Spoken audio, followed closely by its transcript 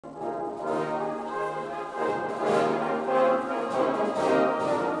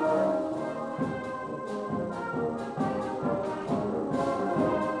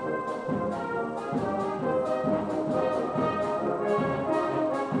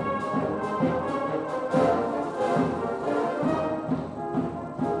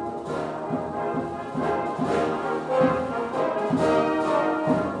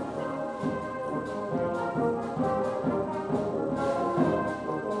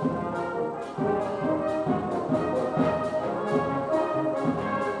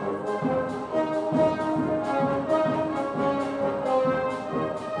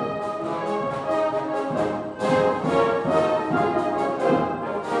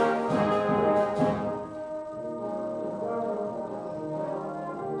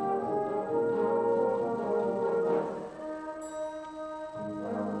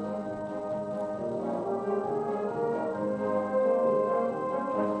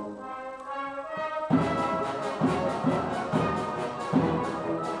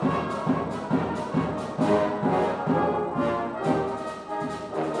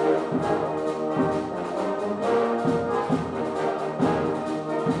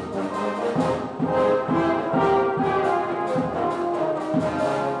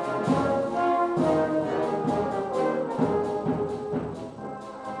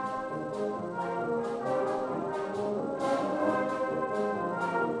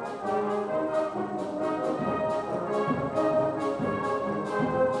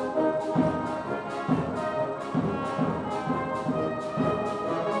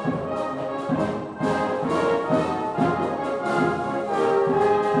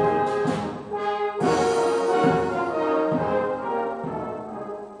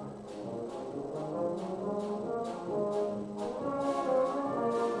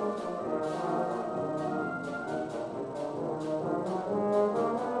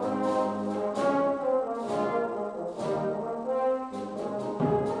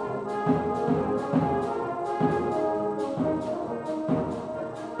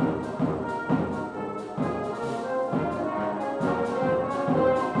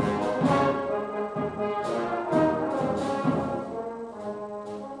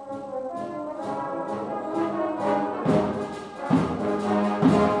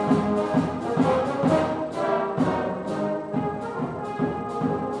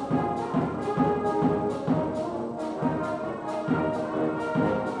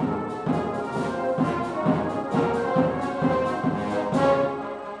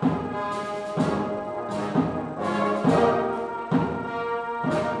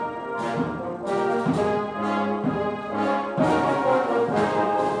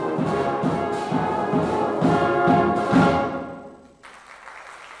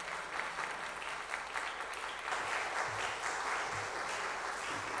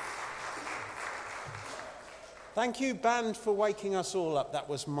Thank you, band, for waking us all up. That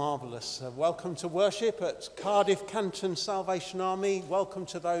was marvellous. Welcome to worship at Cardiff Canton Salvation Army. Welcome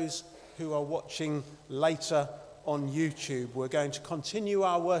to those who are watching later on YouTube. We're going to continue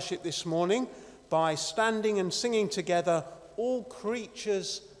our worship this morning by standing and singing together, All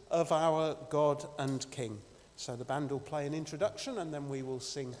Creatures of Our God and King. So the band will play an introduction and then we will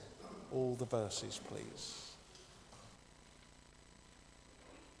sing all the verses, please.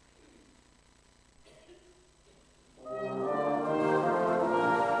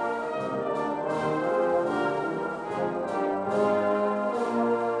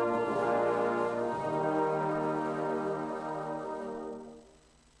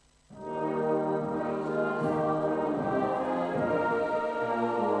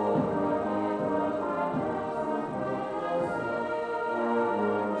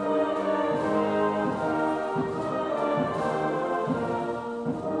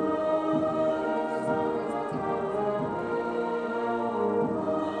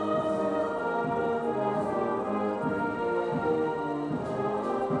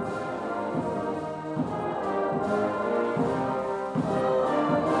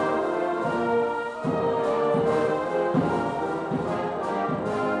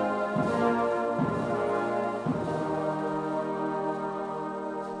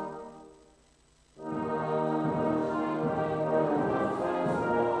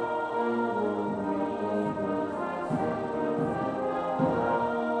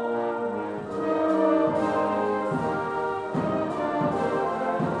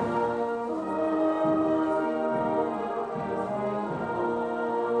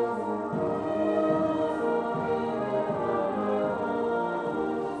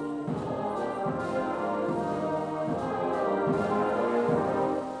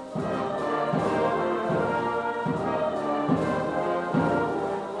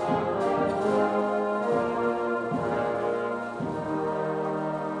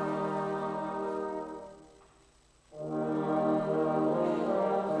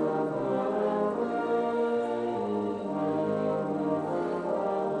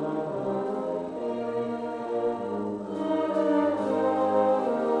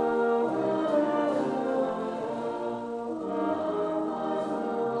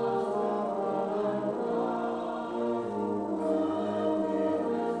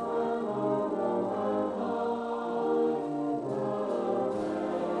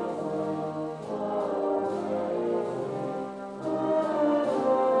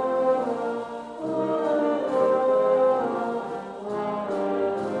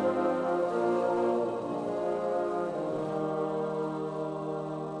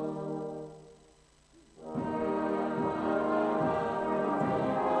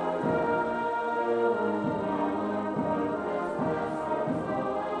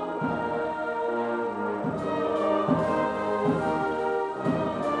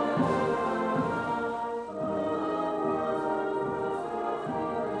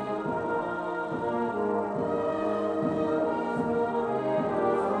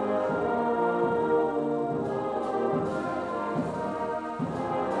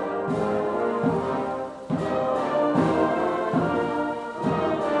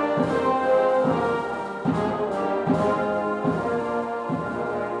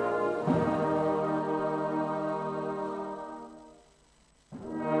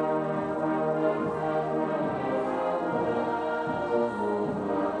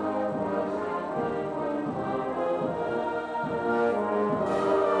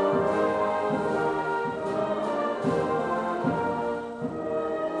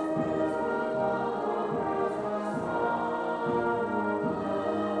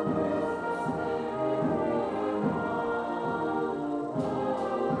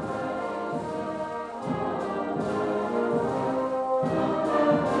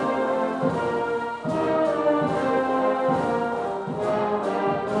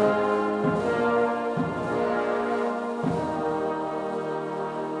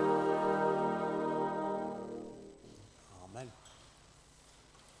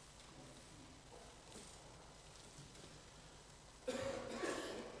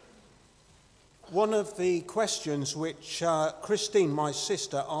 One of the questions which Christine, my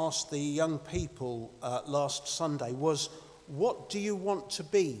sister, asked the young people last Sunday was, what do you want to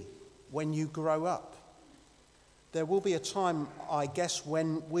be when you grow up? There will be a time, I guess,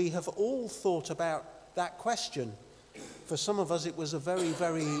 when we have all thought about that question. For some of us, it was a very,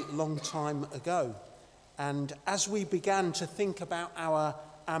 very long time ago. And as we began to think about our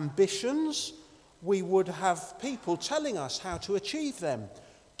ambitions, we would have people telling us how to achieve them.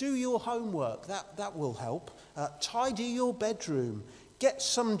 Do your homework, that will help. Tidy your bedroom. Get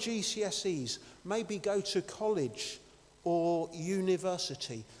some GCSEs. Maybe go to college or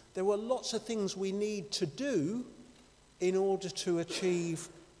university. There were lots of things we need to do in order to achieve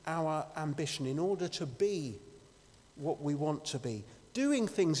our ambition, in order to be what we want to be. Doing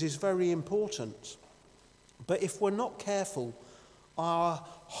things is very important. But if we're not careful, our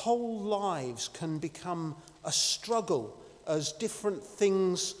whole lives can become a struggle as different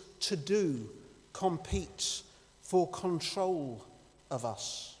things to do compete for control of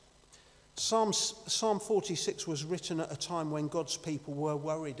us. Psalm 46 was written at a time when God's people were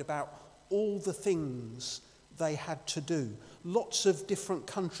worried about all the things they had to do. Lots of different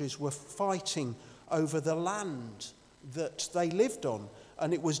countries were fighting over the land that they lived on,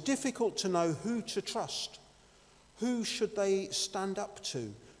 and it was difficult to know who to trust. Who should they stand up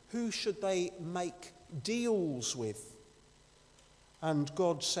to? Who should they make deals with? And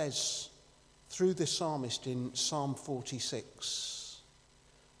God says, through the psalmist in Psalm 46,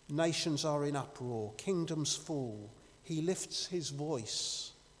 nations are in uproar, kingdoms fall. He lifts his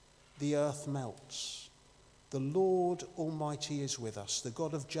voice, the earth melts. The Lord Almighty is with us. The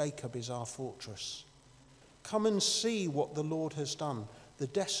God of Jacob is our fortress. Come and see what the Lord has done, the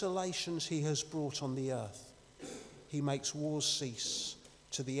desolations he has brought on the earth. He makes wars cease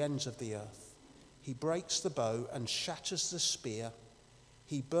to the ends of the earth. He breaks the bow and shatters the spear.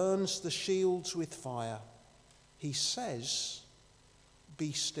 He burns the shields with fire. He says,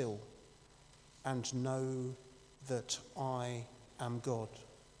 "Be still and know that I am God."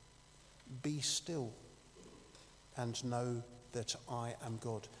 Be still and know that I am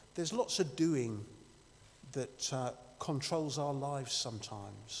God. There's lots of doing that controls our lives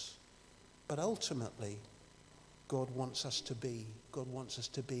sometimes. But ultimately, God wants us to be. God wants us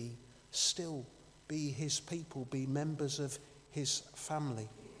to be still, be his people, be members of his family.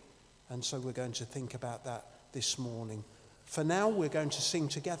 And so we're going to think about that this morning. For now, we're going to sing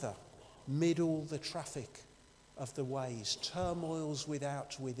together, "Mid all the traffic of the ways, turmoils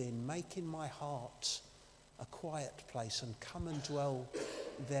without, within, making my heart a quiet place and come and dwell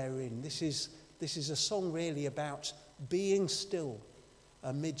therein." This is a song really about being still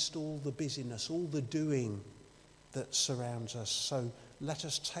amidst all the busyness, all the doing that surrounds us. So let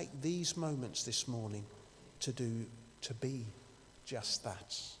us take these moments this morning to be just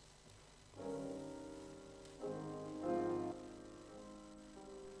that.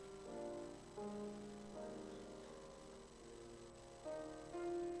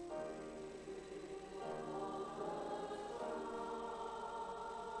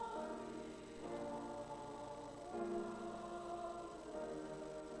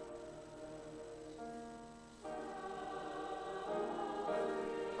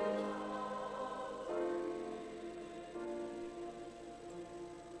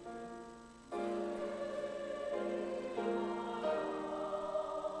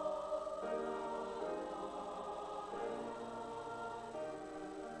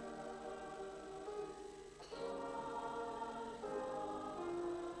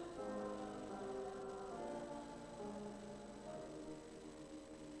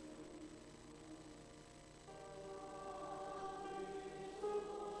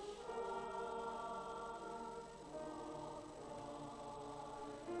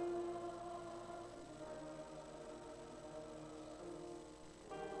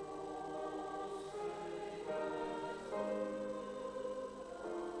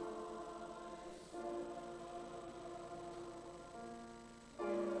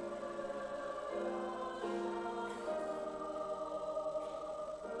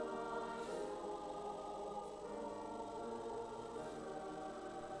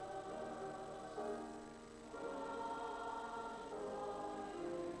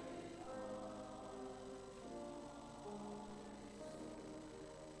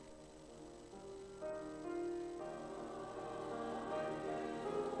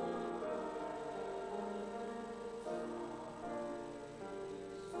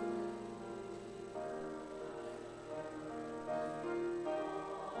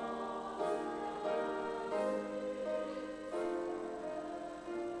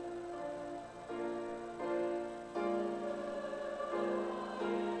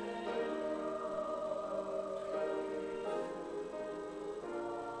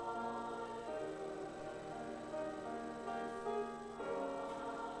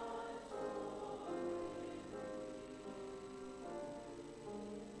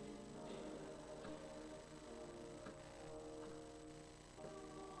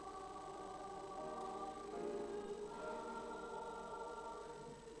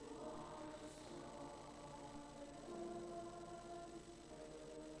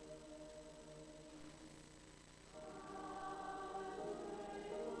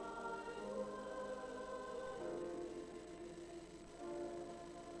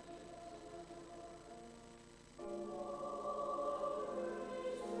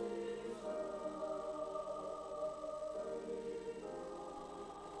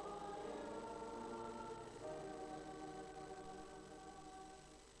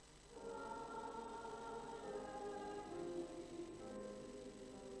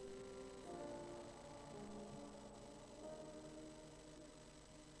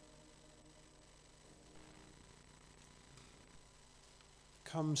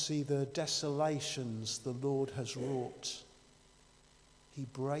 Come see the desolations the Lord has wrought. He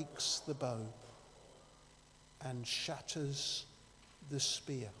breaks the bow and shatters the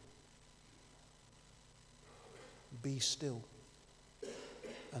spear. Be still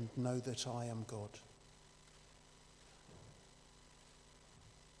and know that I am God.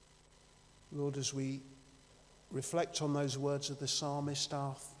 Lord, as we reflect on those words of the psalmist,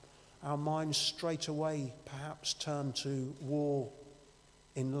 our minds straight away perhaps turn to war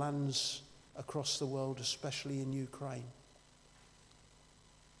in lands across the world, especially in Ukraine.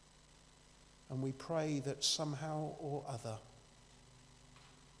 And we pray that somehow or other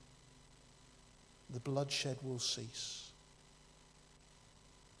the bloodshed will cease,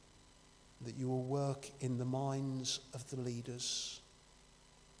 that you will work in the minds of the leaders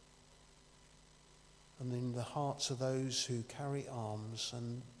and in the hearts of those who carry arms,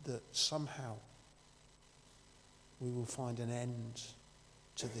 and that somehow we will find an end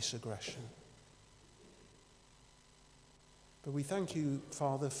to this aggression. But we thank you,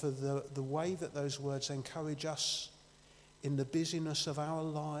 Father, for the way that those words encourage us in the busyness of our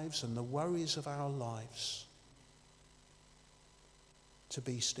lives and the worries of our lives to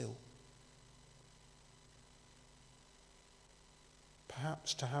be still.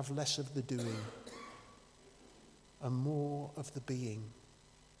 Perhaps to have less of the doing and more of the being.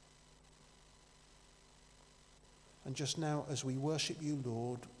 And just now, as we worship you,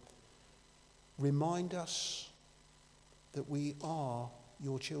 Lord, remind us that we are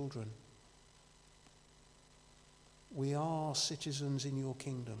your children. We are citizens in your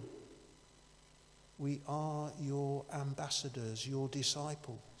kingdom. We are your ambassadors, your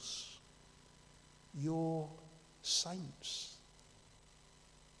disciples, your saints.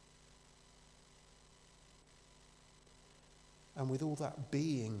 And with all that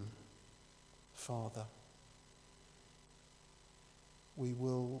being, Father, we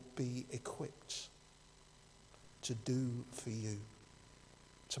will be equipped to do for you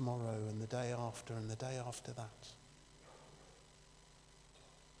tomorrow and the day after and the day after that.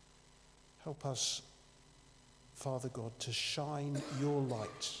 Help us, Father God, to shine your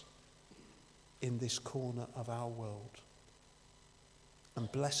light in this corner of our world.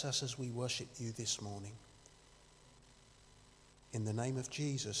 And bless us as we worship you this morning. In the name of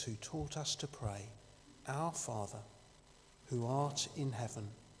Jesus, who taught us to pray, Our Father, who art in heaven,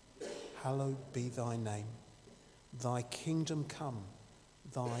 hallowed be thy name. Thy kingdom come,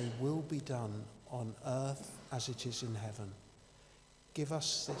 thy will be done on earth as it is in heaven. Give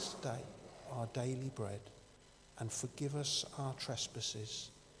us this day our daily bread, and forgive us our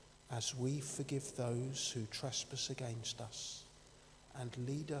trespasses, as we forgive those who trespass against us. And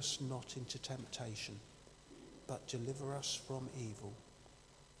lead us not into temptation, but deliver us from evil.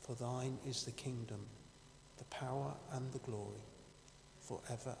 For thine is the kingdom, the power and the glory,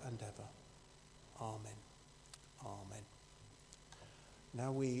 forever and ever. Amen. Amen.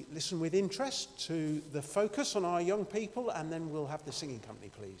 Now we listen with interest to the focus on our young people, and then we'll have the singing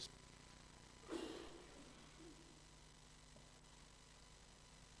company, please.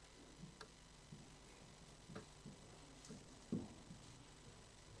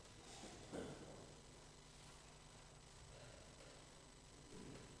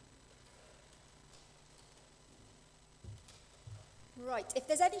 Right, if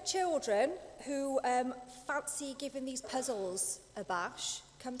there's any children who fancy giving these puzzles a bash,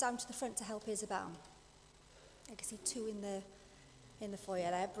 come down to the front to help Isabel. I can see two in the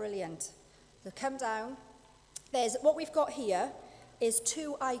foyer there, brilliant. So come down. What we've got here is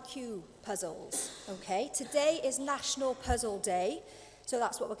 2 IQ puzzles, okay? Today is National Puzzle Day, so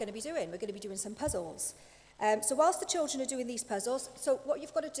that's what we're going to be doing. We're going to be doing some puzzles. So whilst the children are doing these puzzles, so what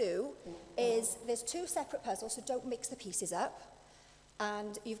you've got to do is there's 2 separate puzzles, so don't mix the pieces up.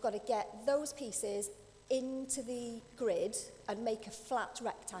 And you've got to get those pieces into the grid and make a flat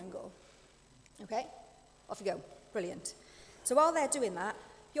rectangle. Okay? Off you go. Brilliant. So while they're doing that,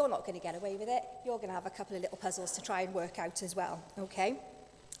 you're not going to get away with it. You're going to have a couple of little puzzles to try and work out as well. Okay?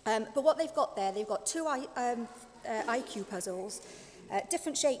 But what they've got there, they've got 2 IQ puzzles,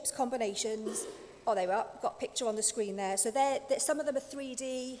 different shapes, combinations. Oh, there we are. Got a picture on the screen there. So some of them are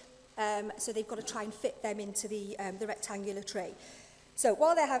 3D, so they've got to try and fit them into the rectangular tray. So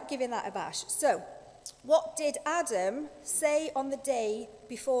while they're giving that a bash, so what did Adam say on the day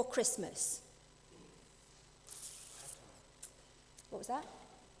before Christmas? What was that?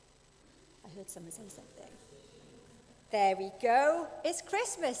 I heard someone say something. There we go. It's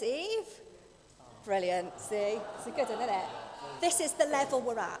Christmas Eve. Brilliant. See? It's good, isn't it? This is the level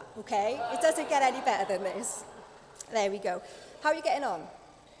we're at, okay? It doesn't get any better than this. There we go. How are you getting on?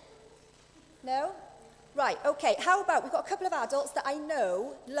 No? Right, okay, how about, we've got a couple of adults that I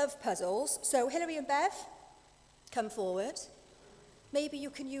know love puzzles. So Hilary and Bev, come forward. Maybe you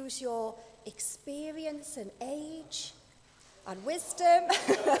can use your experience and age and wisdom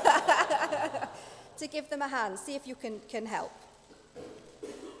to give them a hand. See if you can help.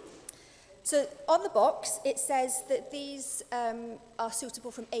 So on the box, it says that these are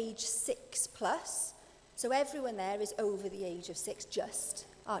suitable from age 6 plus. So everyone there is over the age of 6, just,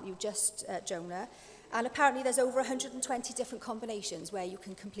 aren't you? Just, Jonah. And apparently there's over 120 different combinations where you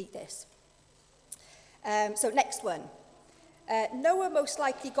can complete this. So next one. Noah most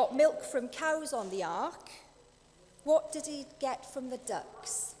likely got milk from cows on the ark. What did he get from the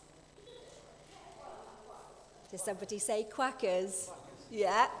ducks? Did somebody say quackers?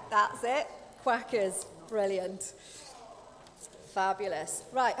 Yeah, that's it. Quackers. Brilliant. Fabulous.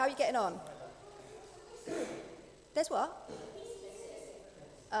 Right, how are you getting on? There's what?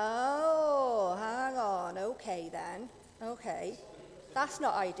 Oh, hang on. Okay, then. Okay. That's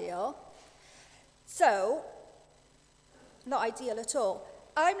not ideal. So, not ideal at all.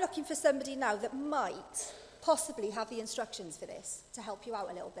 I'm looking for somebody now that might possibly have the instructions for this to help you out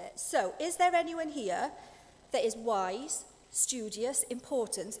a little bit. So, is there anyone here that is wise, studious,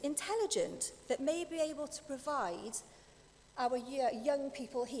 important, intelligent, that may be able to provide our young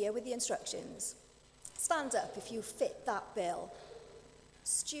people here with the instructions? Stand up if you fit that bill.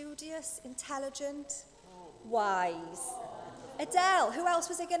 Studious, intelligent, wise. Adele, who else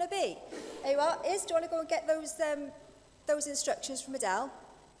was it going to be? There you are. Do you want to go and get those instructions from Adele?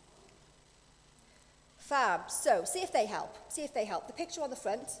 Fab. So, see if they help. See if they help. The picture on the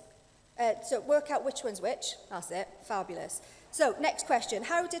front. So, work out which one's which. That's it. Fabulous. So, next question.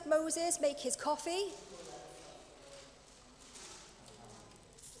 How did Moses make his coffee?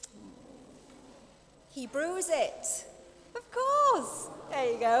 He brews it. Of course.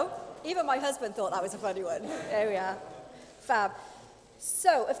 There you go. Even my husband thought that was a funny one. There we are. Fab.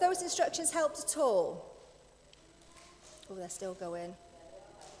 So, if those instructions helped at all. Oh, they're still going.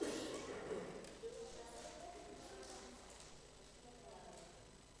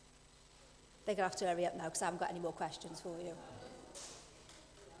 They're going to have to hurry up now because I haven't got any more questions for you.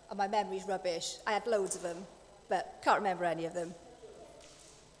 And my memory's rubbish. I had loads of them, but can't remember any of them.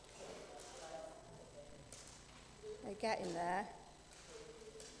 They're getting there.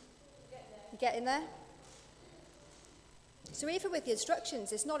 You getting there? So even with the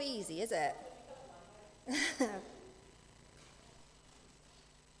instructions, it's not easy, is it? There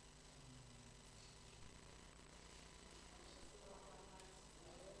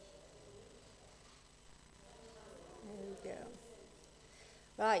we go.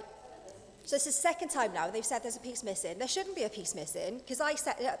 Right. So this is the second time now they've said there's a piece missing. There shouldn't be a piece missing, because I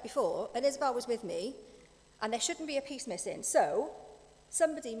set it up before, and Isabel was with me, and there shouldn't be a piece missing. So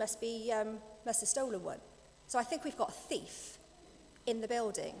somebody must have stolen one. So I think we've got a thief in the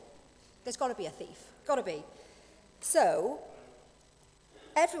building. There's got to be a thief. Got to be. So,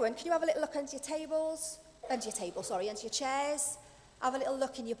 everyone, can you have a little look under your tables? Under your chairs. Have a little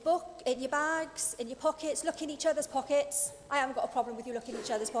look in your book, in your bags, in your pockets. Look in each other's pockets. I haven't got a problem with you looking in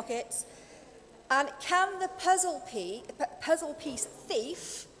each other's pockets. And can the puzzle piece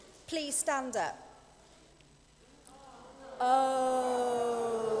thief please stand up? Oh.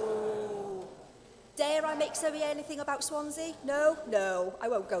 Dare I make say anything about Swansea? No? No, I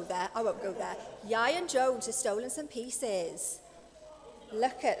won't go there. Ian Jones has stolen some pieces.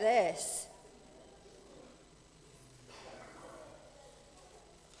 Look at this.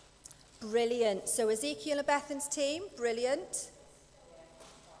 Brilliant. So Ezekiel and Bethan's team, brilliant.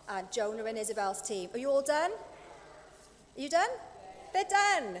 And Jonah and Isabel's team. Are you all done? Are you done? They're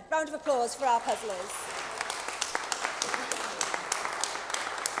done. Round of applause for our puzzlers.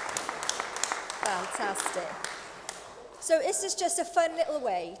 Fantastic. So this is just a fun little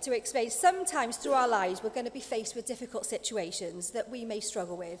way to explain. Sometimes through our lives, we're going to be faced with difficult situations that we may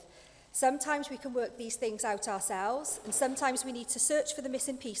struggle with. Sometimes we can work these things out ourselves, and sometimes we need to search for the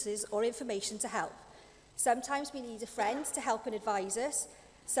missing pieces or information to help. Sometimes we need a friend to help and advise us.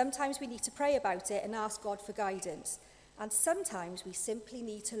 Sometimes we need to pray about it and ask God for guidance. And sometimes we simply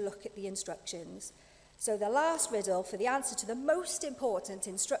need to look at the instructions. So the last riddle for the answer to the most important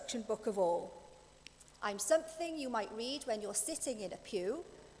instruction book of all. I'm something you might read when you're sitting in a pew.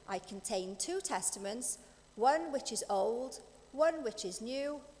 I contain 2 testaments, one which is old, one which is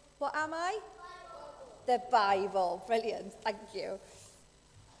new. What am I? Bible. The Bible. Brilliant. Thank you.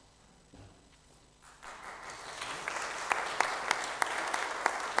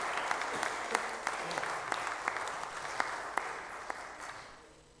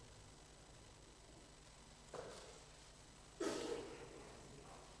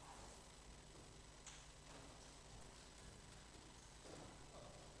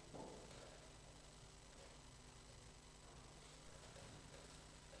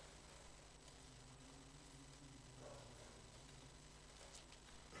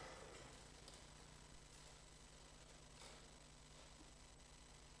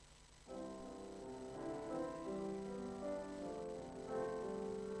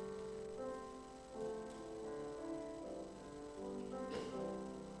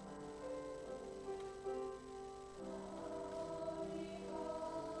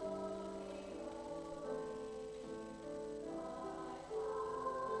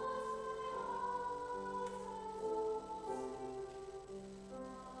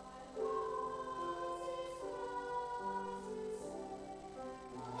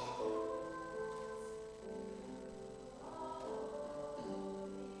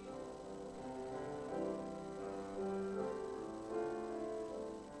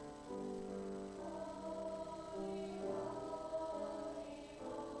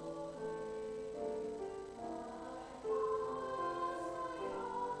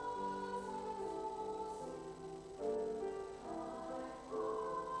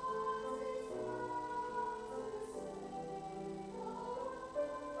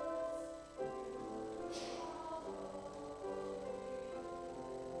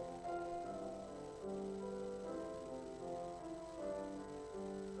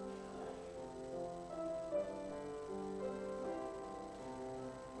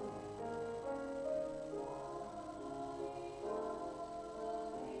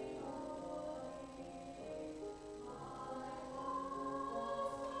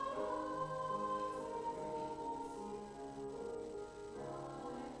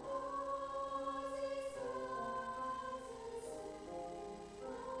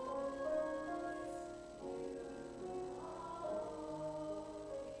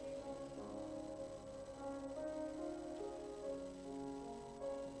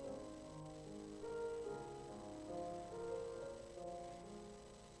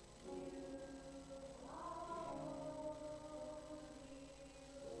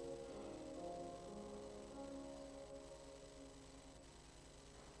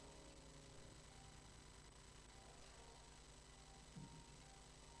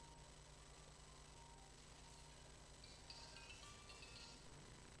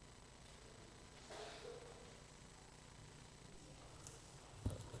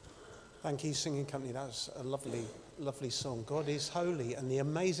 Thank you, Singing Company. That was a lovely, lovely song. God is holy, and the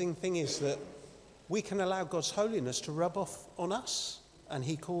amazing thing is that we can allow God's holiness to rub off on us, and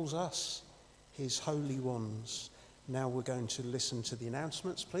he calls us his holy ones. Now we're going to listen to the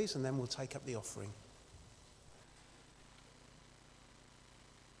announcements, please, and then we'll take up the offering.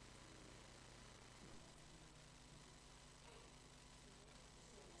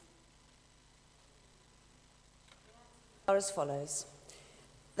 Are as follows.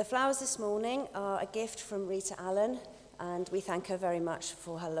 The flowers this morning are a gift from Rita Allen, and we thank her very much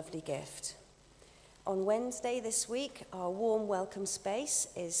for her lovely gift. On Wednesday this week, our warm welcome space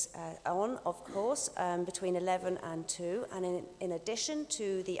is on, of course, between 11 and 2, and in addition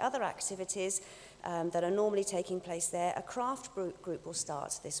to the other activities that are normally taking place there, a craft group will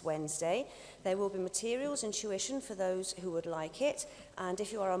start this Wednesday. There will be materials and tuition for those who would like it, and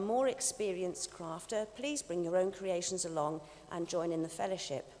if you are a more experienced crafter, please bring your own creations along and join in the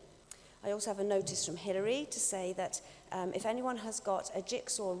fellowship. I also have a notice from Hilary to say that if anyone has got a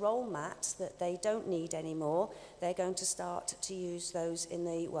jigsaw roll mat that they don't need anymore, they're going to start to use those in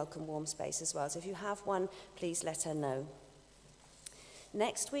the welcome warm space as well. So if you have one, please let her know.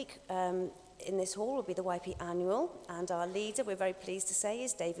 Next week in this hall will be the YP Annual, and our leader, we're very pleased to say,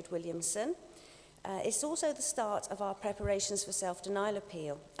 is David Williamson. It's also the start of our preparations for Self-Denial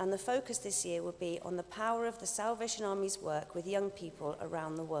Appeal, and the focus this year will be on the power of the Salvation Army's work with young people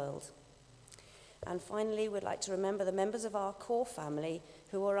around the world. And finally, we'd like to remember the members of our core family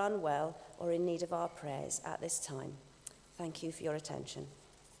who are unwell or in need of our prayers at this time. Thank you for your attention.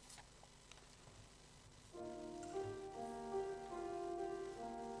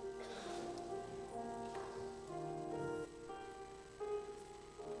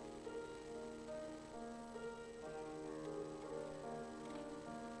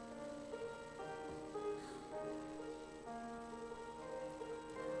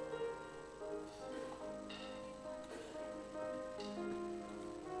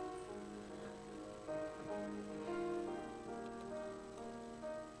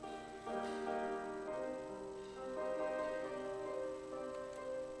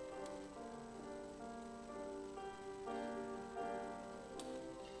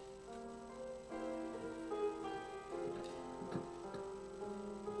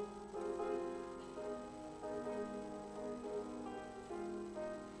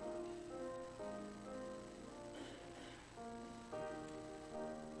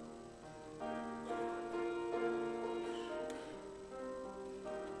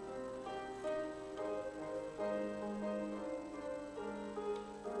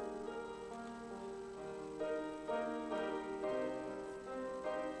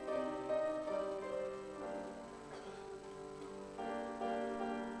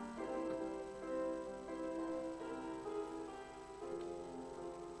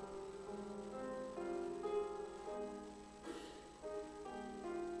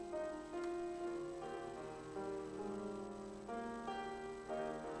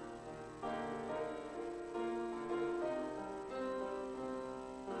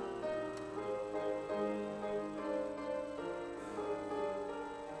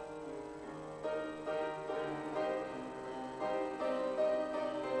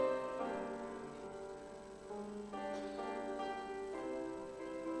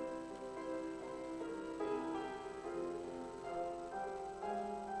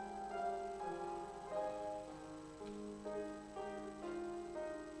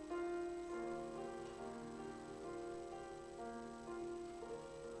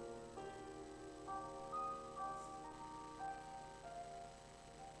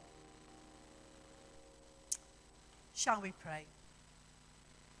 Shall we pray?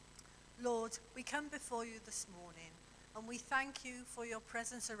 Lord, we come before you this morning and we thank you for your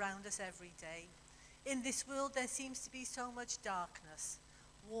presence around us every day. In this world there seems to be so much darkness,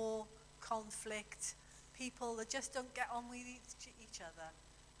 war, conflict, people that just don't get on with each other.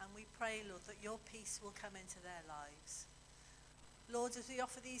 And we pray, Lord, that your peace will come into their lives. Lord, as we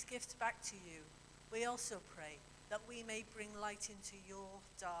offer these gifts back to you, we also pray that we may bring light into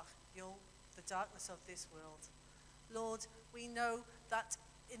the darkness of this world. Lord, we know that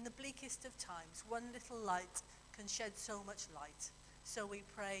in the bleakest of times, one little light can shed so much light. So we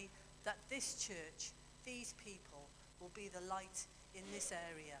pray that this church, these people, will be the light in this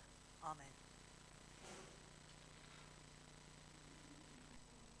area. Amen.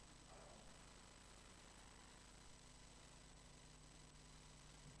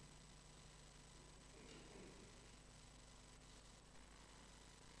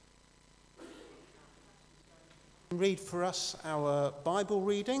 Read for us our Bible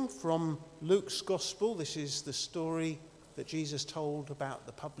reading from Luke's Gospel. This is the story that Jesus told about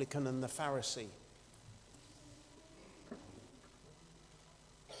the publican and the Pharisee.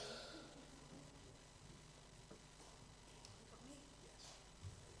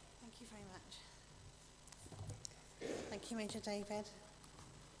 Thank you very much. Thank you, Major David.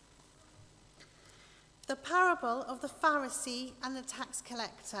 The parable of the Pharisee and the tax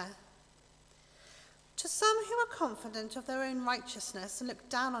collector. To some who are confident of their own righteousness and look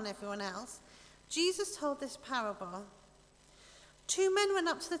down on everyone else, Jesus told this parable. 2 men went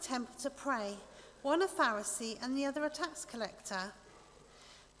up to the temple to pray, one a Pharisee and the other a tax collector.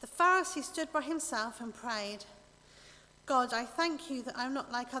 The Pharisee stood by himself and prayed, God, I thank you that I'm not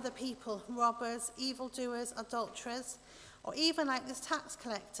like other people, robbers, evildoers, adulterers, or even like this tax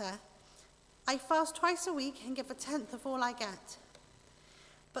collector. I fast twice a week and give 1/10 of all I get.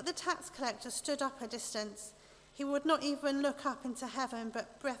 But the tax collector stood up a distance. He would not even look up into heaven,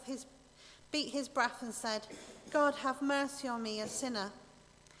 but beat his breath and said, God, have mercy on me, a sinner.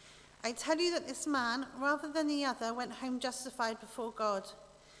 I tell you that this man, rather than the other, went home justified before God.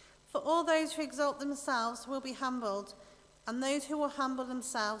 For all those who exalt themselves will be humbled, and those who will humble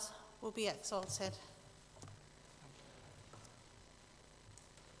themselves will be exalted.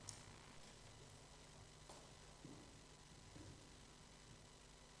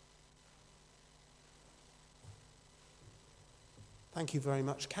 Thank you very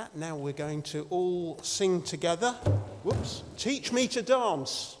much, Kat. Now we're going to all sing together. Whoops. Teach me to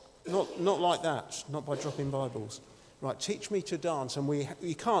dance. Not like that. Not by dropping Bibles. Right, teach me to dance. And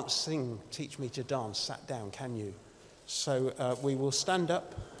you can't sing teach me to dance sat down, can you? So we will stand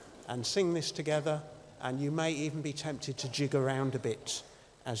up and sing this together. And you may even be tempted to jig around a bit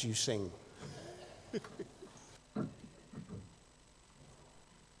as you sing.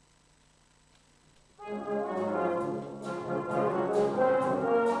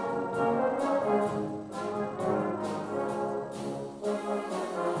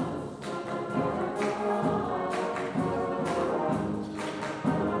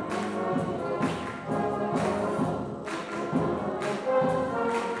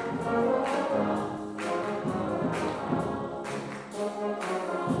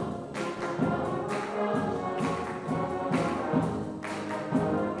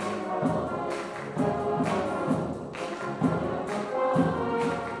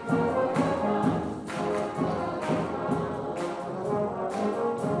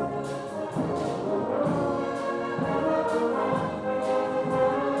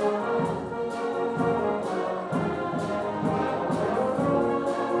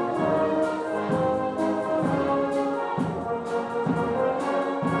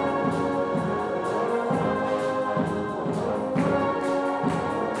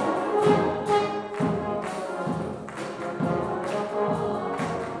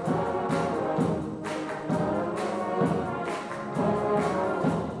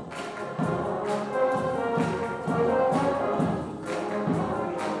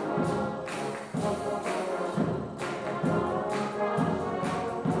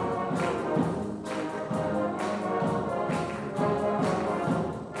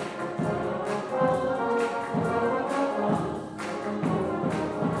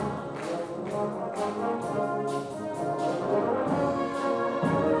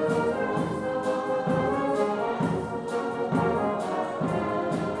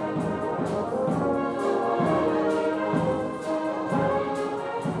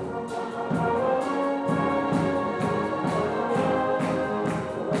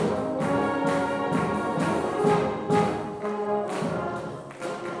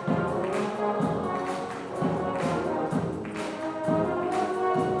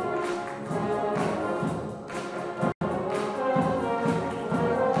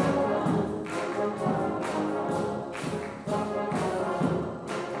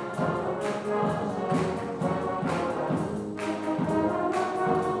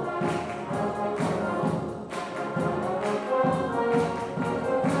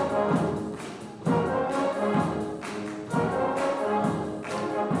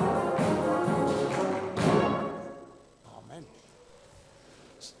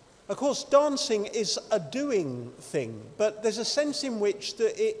 Of course, dancing is a doing thing, but there's a sense in which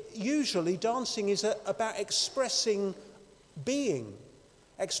usually dancing is about expressing being,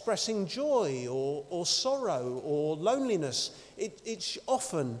 expressing joy or sorrow or loneliness. It's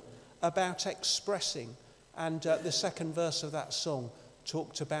often about expressing. And the second verse of that song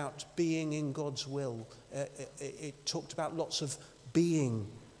talked about being in God's will. It talked about lots of being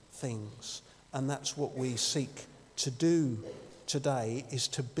things. And that's what we seek to do today, is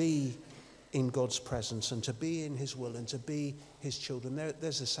to be in God's presence and to be in his will and to be his children.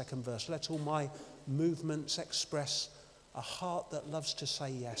 There's the second verse. Let all my movements express a heart that loves to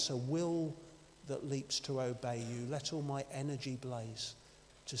say yes, a will that leaps to obey you. Let all my energy blaze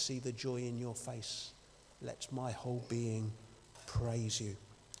to see the joy in your face. Let my whole being praise you.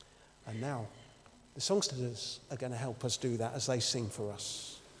 And now, the songsters are going to help us do that as they sing for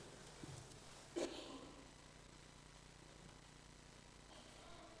us.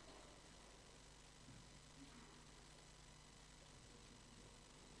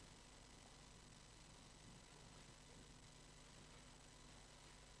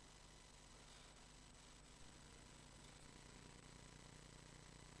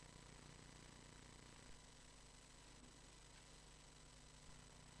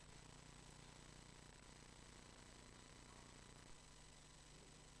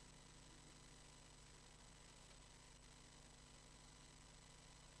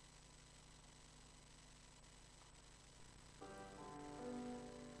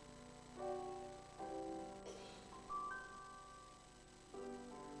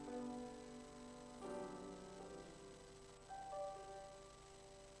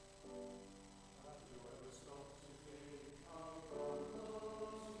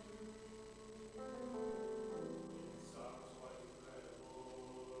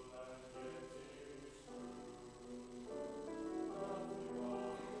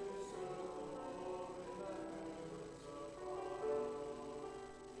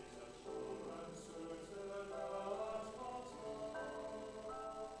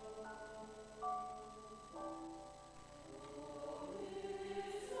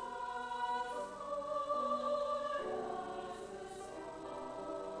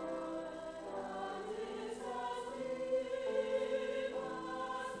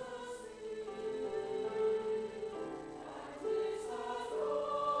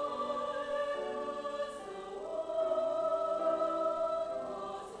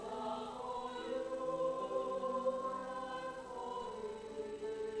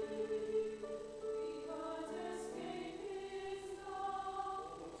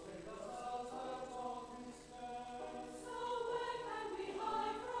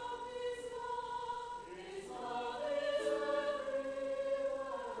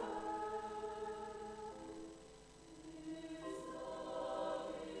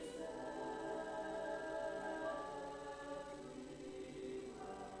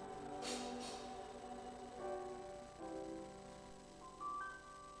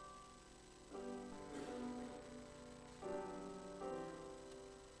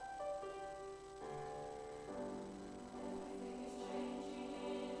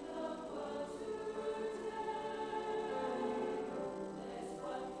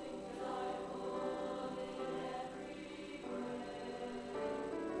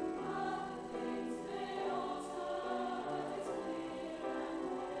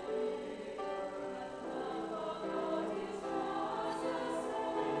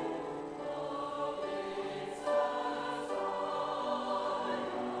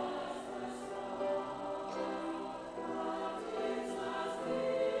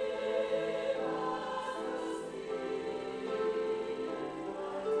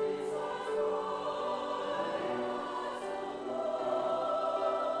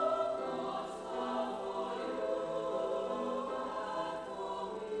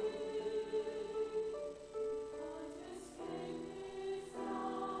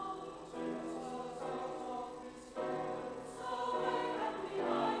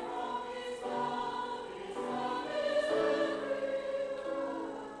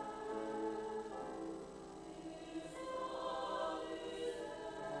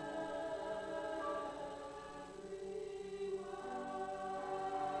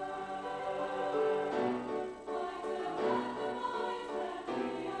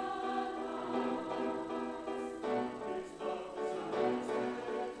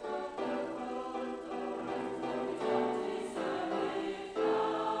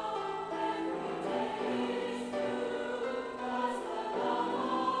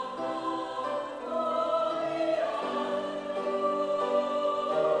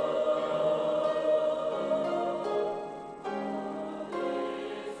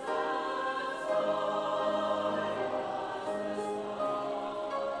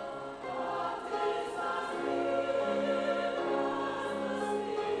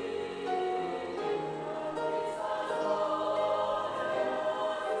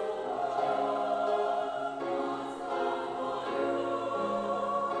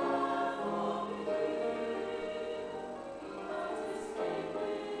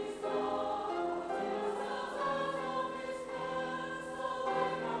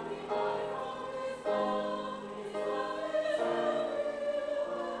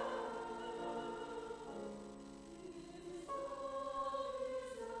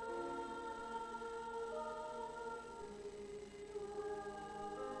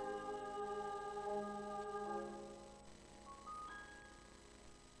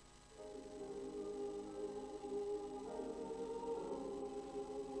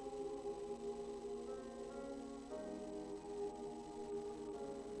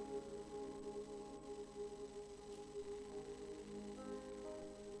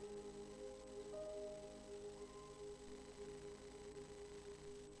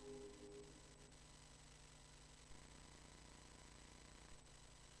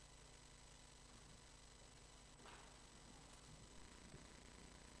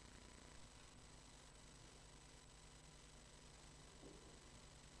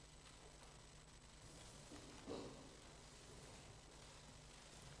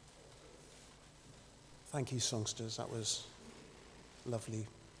 Thank you, songsters. That was lovely.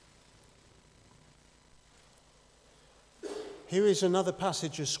 Here is another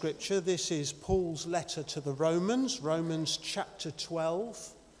passage of scripture. This is Paul's letter to the Romans, Romans chapter 12,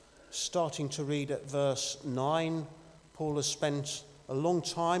 starting to read at verse 9. Paul has spent a long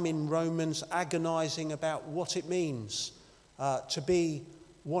time in Romans agonizing about what it means to be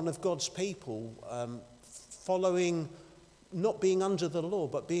one of God's people, following, not being under the law,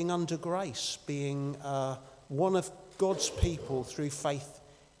 but being under grace, being one of God's people through faith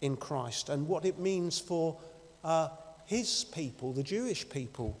in Christ, and what it means for his people, the Jewish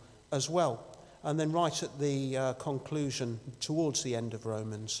people, as well. And then right at the conclusion, towards the end of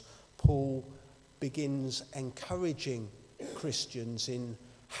Romans, Paul begins encouraging Christians in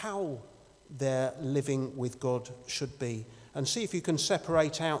how their living with God should be. And see if you can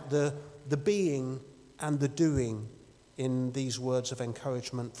separate out the being and the doing in these words of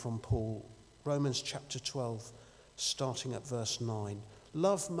encouragement from Paul. Romans chapter 12, starting at verse 9.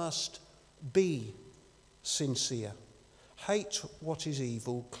 Love must be sincere. Hate what is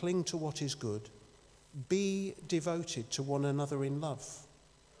evil, cling to what is good. Be devoted to one another in love.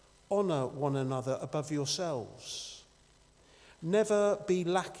 Honour one another above yourselves. Never be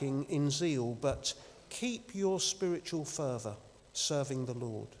lacking in zeal, but keep your spiritual fervour, serving the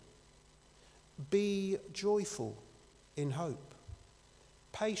Lord. Be joyful in hope,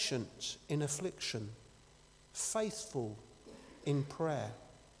 patient in affliction, faithful in prayer.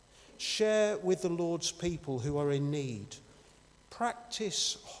 Share with the Lord's people who are in need.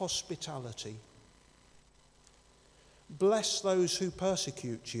 Practice hospitality. Bless those who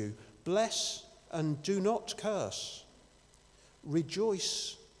persecute you. Bless and do not curse.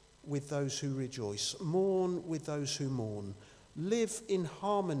 Rejoice with those who rejoice. Mourn with those who mourn. Live in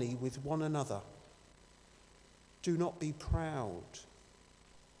harmony with one another. Do not be proud,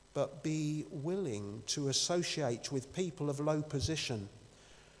 but be willing to associate with people of low position.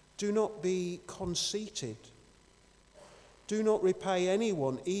 Do not be conceited. Do not repay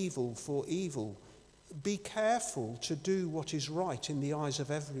anyone evil for evil. Be careful to do what is right in the eyes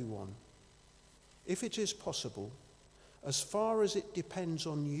of everyone. If it is possible, as far as it depends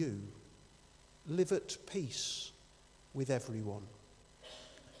on you, live at peace with everyone.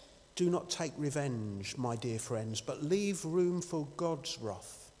 Do not take revenge, my dear friends, but leave room for God's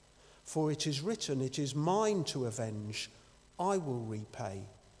wrath. For it is written, "It is mine to avenge, I will repay,"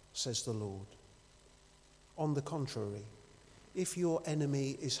 says the Lord. On the contrary, if your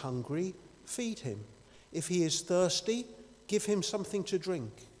enemy is hungry, feed him. If he is thirsty, give him something to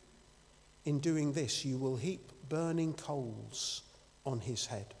drink. In doing this, you will heap burning coals on his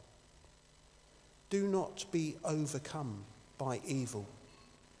head. Do not be overcome by evil,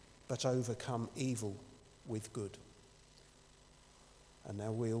 but overcome evil with good. And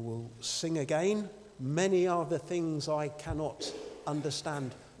now we will sing again. Many are the things I cannot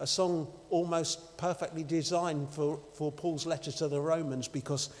understand. A song almost perfectly designed for Paul's letter to the Romans,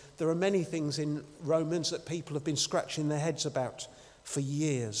 because there are many things in Romans that people have been scratching their heads about for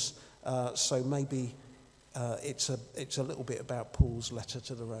years. So maybe it's a little bit about Paul's letter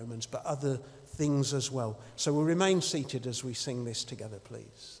to the Romans, but other things as well. So we'll remain seated as we sing this together,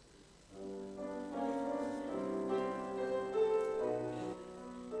 please.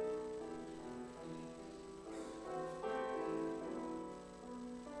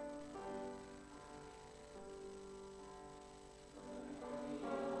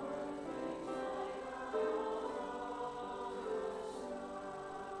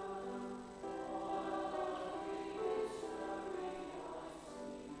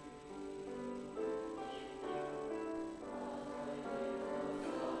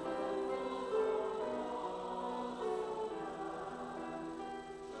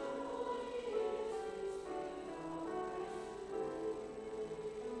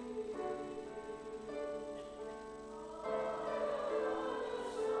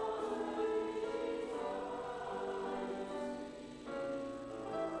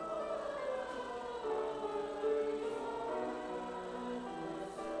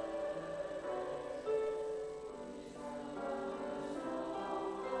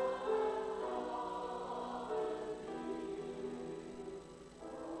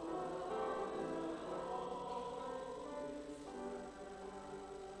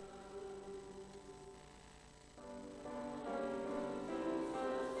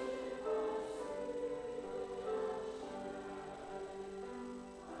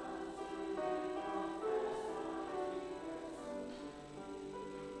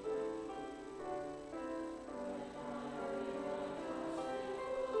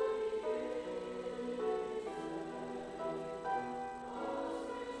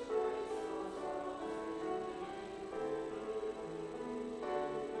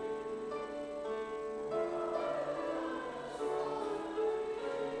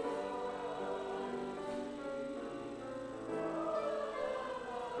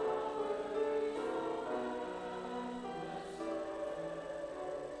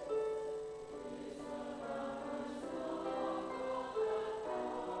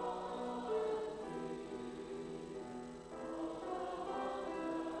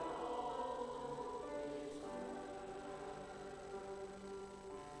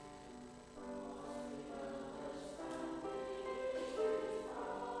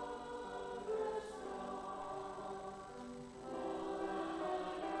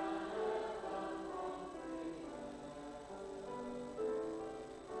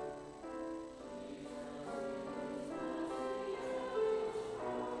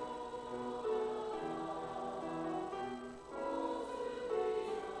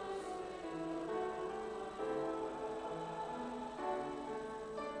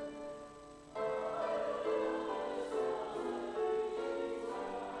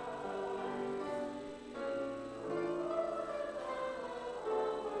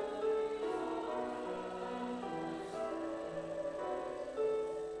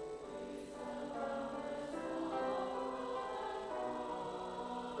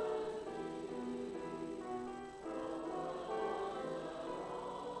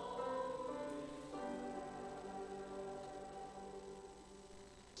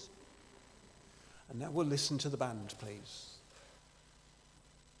 And now we'll listen to the band, please.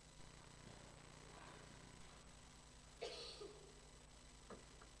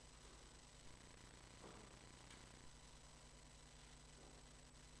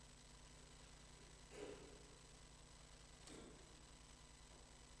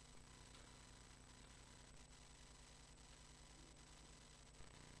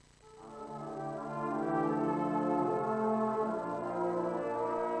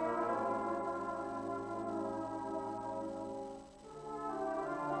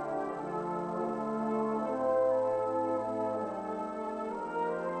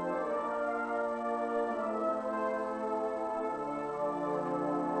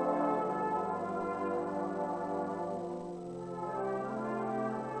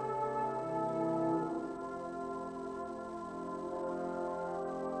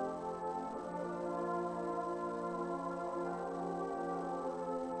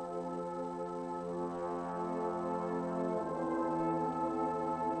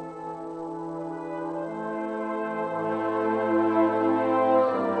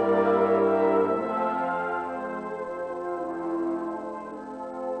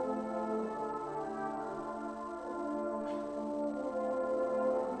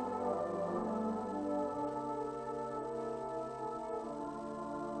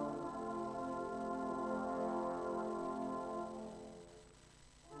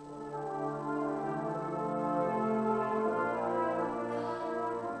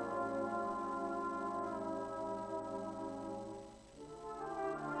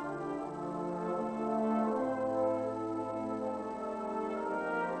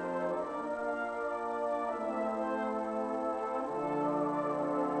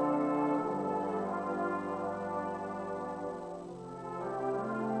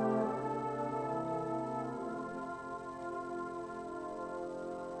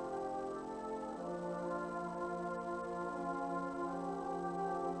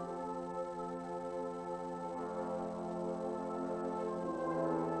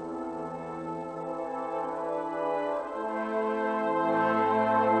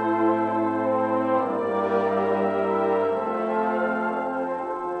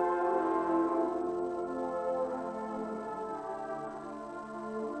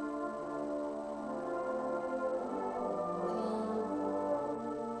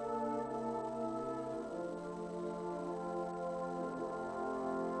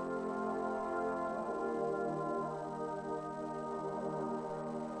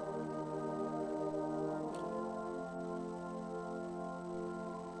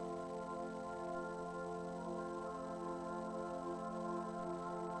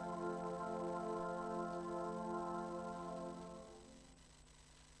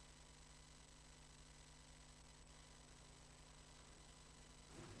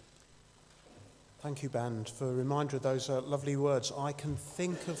 Thank you, band, for a reminder of those lovely words. I can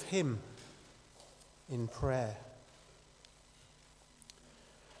think of him in prayer.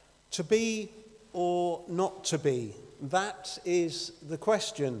 To be or not to be, that is the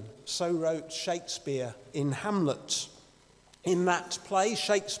question. So wrote Shakespeare in Hamlet. In that play,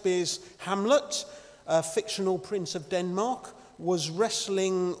 Shakespeare's Hamlet, a fictional prince of Denmark, was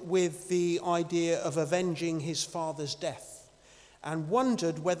wrestling with the idea of avenging his father's death and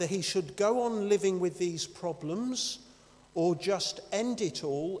wondered whether he should go on living with these problems or just end it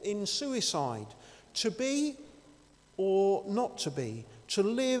all in suicide. To be or not to be, to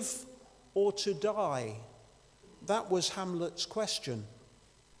live or to die, that was Hamlet's question.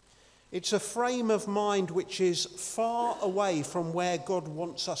 It's a frame of mind which is far away from where God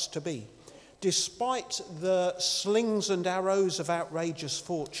wants us to be. Despite the slings and arrows of outrageous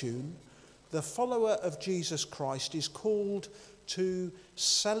fortune, the follower of Jesus Christ is called to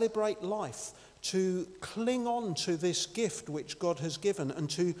celebrate life, to cling on to this gift which God has given and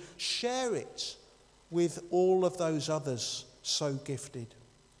to share it with all of those others so gifted.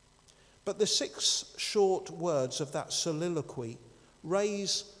 But the 6 short words of that soliloquy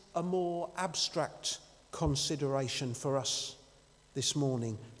raise a more abstract consideration for us this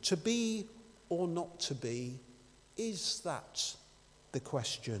morning. To be or not to be, is that the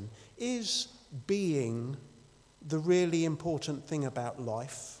question? Is being the really important thing about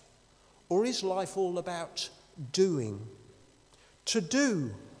life? Or is life all about doing? To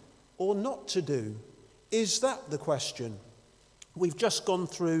do or not to do, is that the question? We've just gone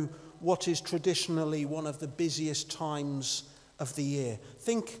through what is traditionally one of the busiest times of the year.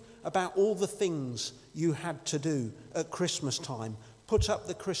 Think about all the things you had to do at Christmas time. Put up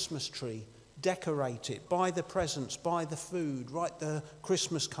the Christmas tree, decorate it, buy the presents, buy the food, write the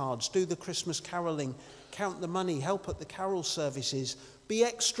Christmas cards, do the Christmas caroling, count the money, help at the carol services, be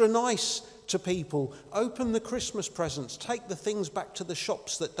extra nice to people, open the Christmas presents, take the things back to the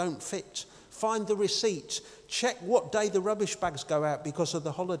shops that don't fit, find the receipt, check what day the rubbish bags go out because of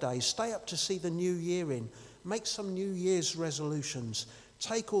the holidays, stay up to see the new year in, make some New Year's resolutions,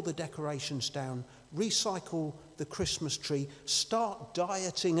 take all the decorations down, recycle the Christmas tree, start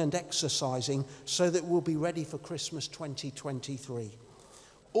dieting and exercising so that we'll be ready for Christmas 2023.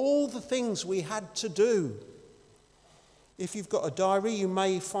 All the things we had to do. If you've got a diary, you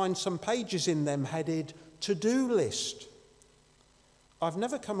may find some pages in them headed to-do list. I've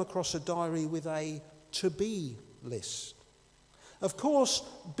never come across a diary with a to-be list. Of course,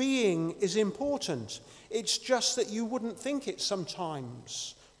 being is important. It's just that you wouldn't think it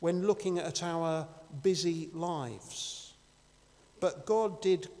sometimes when looking at our busy lives. But God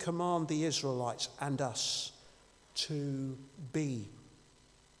did command the Israelites and us to be.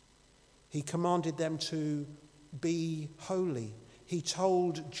 He commanded them to be holy. He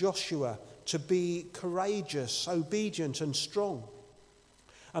told Joshua to be courageous, obedient, and strong.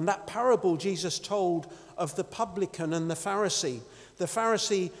 And that parable Jesus told of the publican and the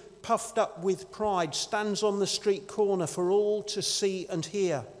Pharisee puffed up with pride, stands on the street corner for all to see and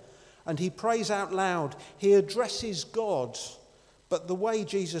hear. And he prays out loud. He addresses God. But the way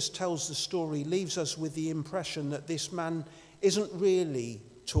Jesus tells the story leaves us with the impression that this man isn't really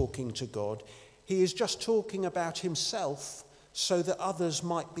talking to God. He is just talking about himself so that others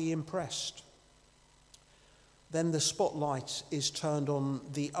might be impressed. Then the spotlight is turned on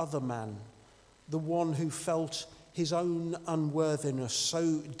the other man, the one who felt his own unworthiness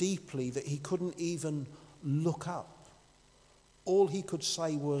so deeply that he couldn't even look up. All he could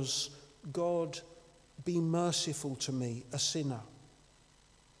say was, "God, be merciful to me, a sinner."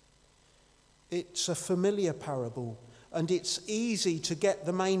 It's a familiar parable, and it's easy to get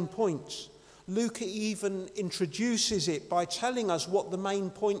the main point. Luke even introduces it by telling us what the main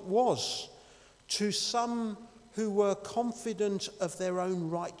point was. To some who were confident of their own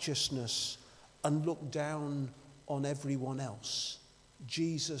righteousness and looked down on everyone else,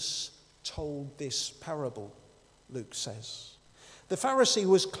 Jesus told this parable, Luke says. The Pharisee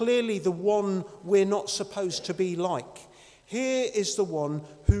was clearly the one we're not supposed to be like. Here is the one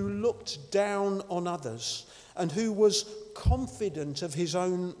who looked down on others and who was confident of his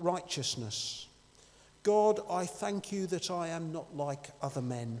own righteousness. God, I thank you that I am not like other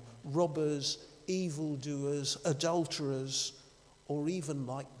men, robbers, evildoers, adulterers, or even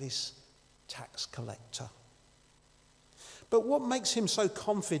like this tax collector. But what makes him so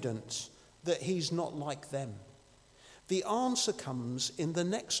confident that he's not like them? The answer comes in the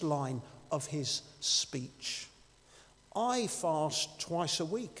next line of his speech. I fast twice a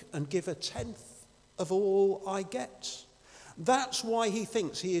week and give a tenth of all I get. That's why he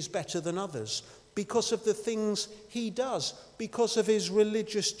thinks he is better than others, because of the things he does, because of his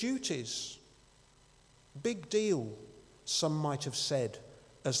religious duties. Big deal, some might have said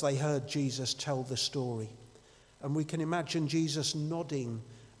as they heard Jesus tell the story. And we can imagine Jesus nodding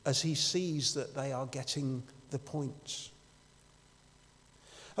as he sees that they are getting the point.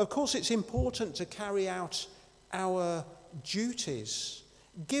 Of course, it's important to carry out our duties.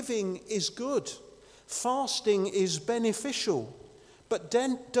 Giving is good. Fasting is beneficial. But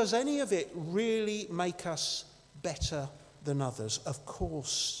does any of it really make us better than others? Of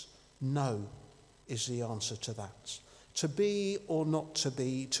course, no, is the answer to that. To be or not to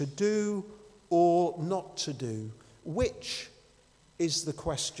be, to do or not to do, which is the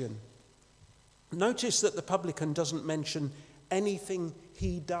question? Notice that the publican doesn't mention anything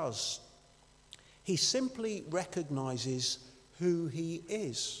he does. He simply recognizes who he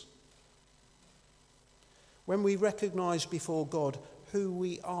is. When we recognize before God who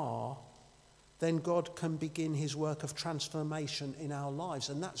we are, then God can begin his work of transformation in our lives.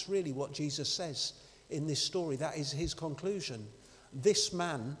 And that's really what Jesus says in this story. That is his conclusion. This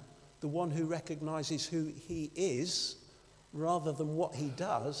man, the one who recognizes who he is, rather than what he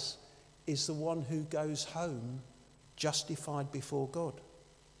does, is the one who goes home justified before God.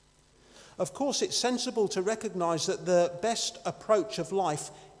 Of course, it's sensible to recognize that the best approach of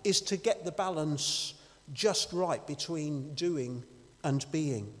life is to get the balance just right between doing and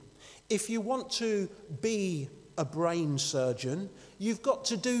being. If you want to be a brain surgeon, you've got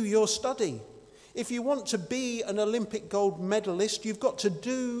to do your study. If you want to be an Olympic gold medalist, you've got to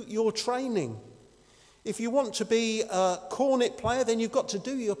do your training. If you want to be a cornet player, then you've got to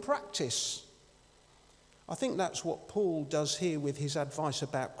do your practice. I think that's what Paul does here with his advice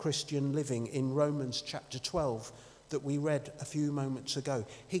about Christian living in Romans chapter 12 that we read a few moments ago.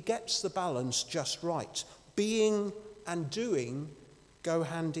 He gets the balance just right. Being and doing go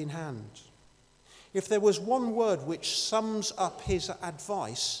hand in hand. If there was one word which sums up his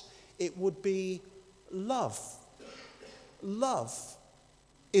advice, it would be love. Love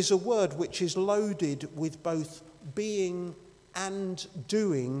is a word which is loaded with both being and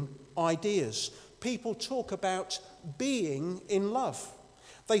doing ideas. People talk about being in love.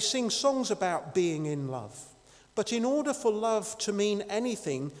 They sing songs about being in love. But in order for love to mean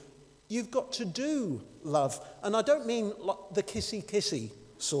anything, you've got to do love. And I don't mean the kissy-kissy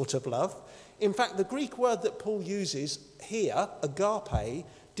sort of love. In fact, the Greek word that Paul uses here, agape,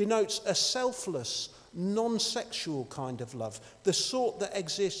 denotes a selfless, non-sexual kind of love, the sort that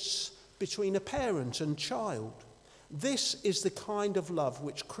exists between a parent and child. This is the kind of love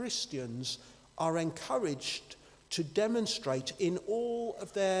which Christians are encouraged to demonstrate in all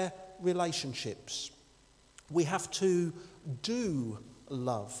of their relationships. We have to do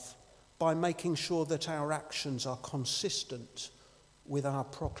love by making sure that our actions are consistent with our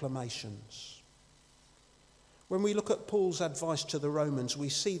proclamations. When we look at Paul's advice to the Romans, we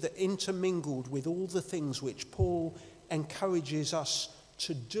see that intermingled with all the things which Paul encourages us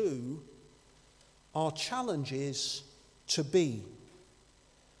to do, our challenge is to be.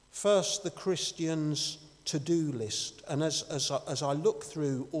 First, the Christian's to-do list. And as I look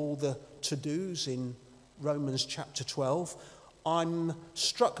through all the to-dos in Romans chapter 12, I'm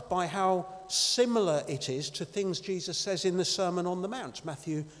struck by how similar it is to things Jesus says in the Sermon on the Mount,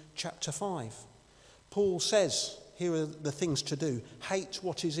 Matthew chapter 5. Paul says, here are the things to do. Hate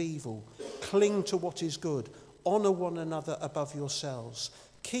what is evil, cling to what is good, honour one another above yourselves,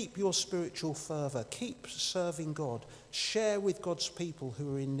 keep your spiritual fervour, keep serving God, share with God's people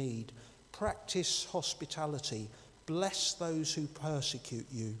who are in need, practice hospitality, bless those who persecute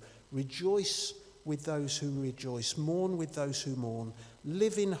you, rejoice with those who rejoice, mourn with those who mourn,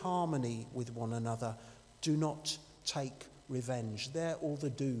 live in harmony with one another, do not take revenge. They're all the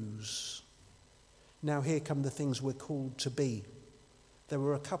do's. Now here come the things we're called to be. There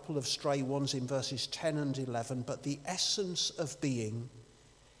were a couple of stray ones in verses 10 and 11, but the essence of being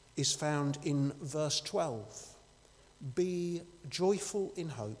is found in verse 12. Be joyful in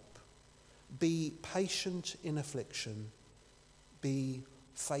hope, be patient in affliction, be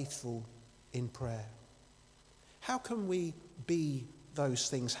faithful in prayer. How can we be those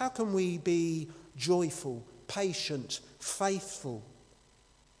things? How can we be joyful, patient, faithful?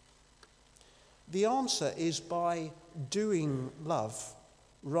 The answer is by doing love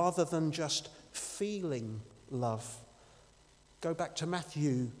rather than just feeling love. Go back to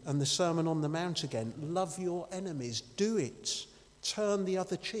Matthew and the Sermon on the Mount again. Love your enemies. Do it. Turn the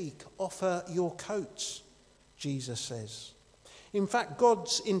other cheek. Offer your coat, Jesus says. In fact,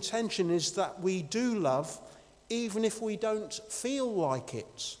 God's intention is that we do love even if we don't feel like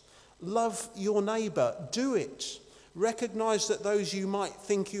it. Love your neighbour. Do it. Recognise that those you might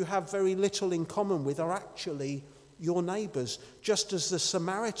think you have very little in common with are actually your neighbours, just as the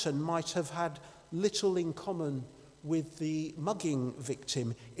Samaritan might have had little in common with the mugging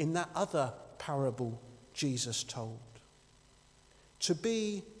victim in that other parable Jesus told. To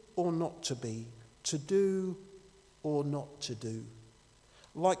be or not to be, to do or not to do.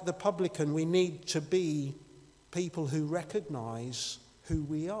 Like the publican, we need to be people who recognise who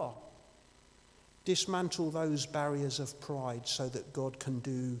we are. Dismantle those barriers of pride so that God can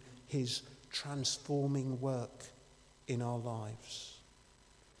do his transforming work in our lives.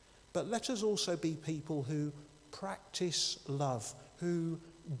 But let us also be people who practice love, who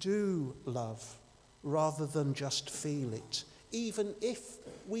do love, rather than just feel it, even if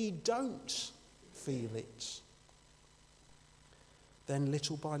we don't feel it. Then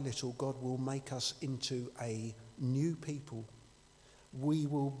little by little, God will make us into a new people. We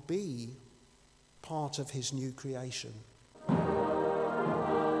will be part of his new creation.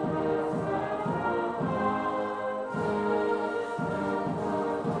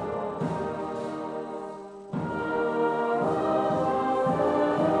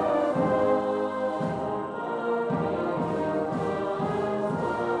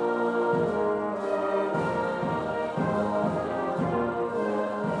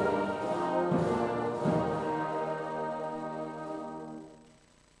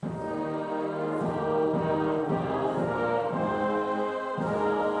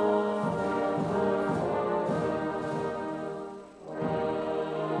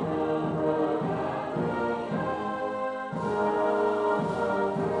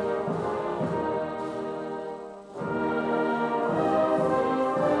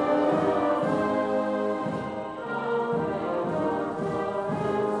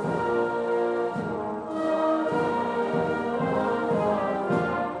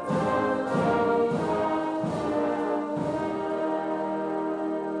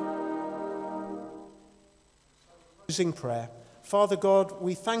 Closing prayer. Father God,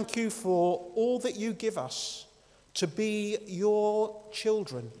 we thank you for all that you give us to be your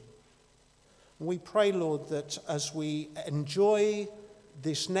children. We pray, Lord, that as we enjoy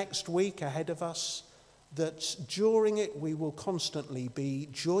this next week ahead of us, that during it we will constantly be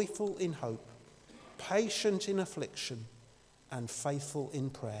joyful in hope, patient in affliction, and faithful in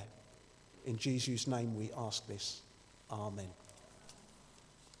prayer. In Jesus' name we ask this. Amen.